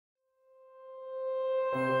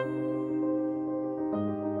The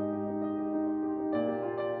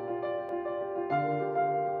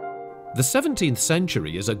 17th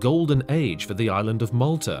century is a golden age for the island of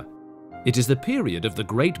Malta. It is the period of the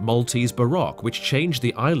Great Maltese Baroque which changed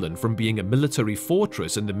the island from being a military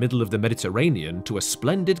fortress in the middle of the Mediterranean to a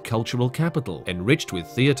splendid cultural capital, enriched with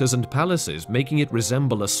theatres and palaces, making it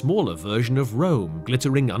resemble a smaller version of Rome,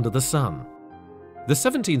 glittering under the sun. The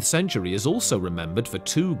 17th century is also remembered for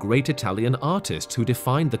two great Italian artists who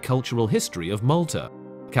defined the cultural history of Malta,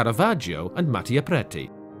 Caravaggio and Mattia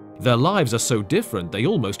Preti. Their lives are so different they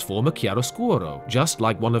almost form a chiaroscuro, just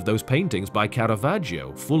like one of those paintings by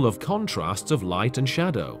Caravaggio, full of contrasts of light and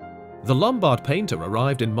shadow. The Lombard painter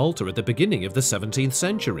arrived in Malta at the beginning of the 17th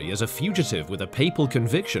century as a fugitive with a papal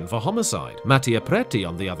conviction for homicide. Mattia Preti,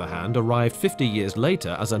 on the other hand, arrived 50 years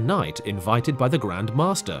later as a knight invited by the Grand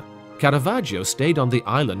Master. Caravaggio stayed on the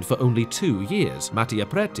island for only 2 years, Mattia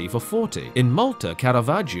Preti for 40. In Malta,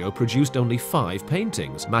 Caravaggio produced only 5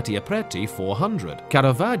 paintings, Mattia Preti 400.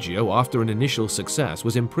 Caravaggio, after an initial success,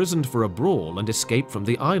 was imprisoned for a brawl and escaped from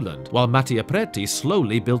the island, while Mattia Preti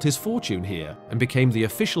slowly built his fortune here and became the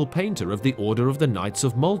official painter of the Order of the Knights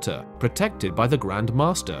of Malta, protected by the Grand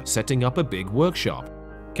Master, setting up a big workshop.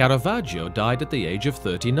 Caravaggio died at the age of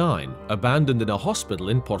 39, abandoned in a hospital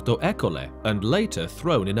in Porto Ecole, and later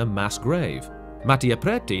thrown in a mass grave. Mattia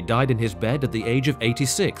Preti died in his bed at the age of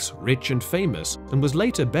 86, rich and famous, and was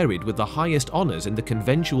later buried with the highest honors in the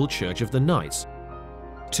conventual Church of the Knights.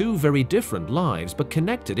 Two very different lives, but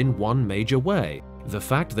connected in one major way: the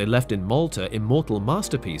fact they left in Malta immortal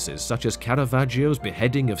masterpieces such as Caravaggio's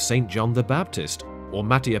beheading of St. John the Baptist, or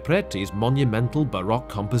Mattia Preti's monumental Baroque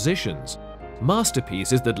compositions.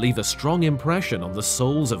 Masterpieces that leave a strong impression on the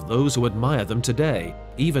souls of those who admire them today,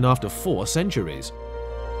 even after 4 centuries.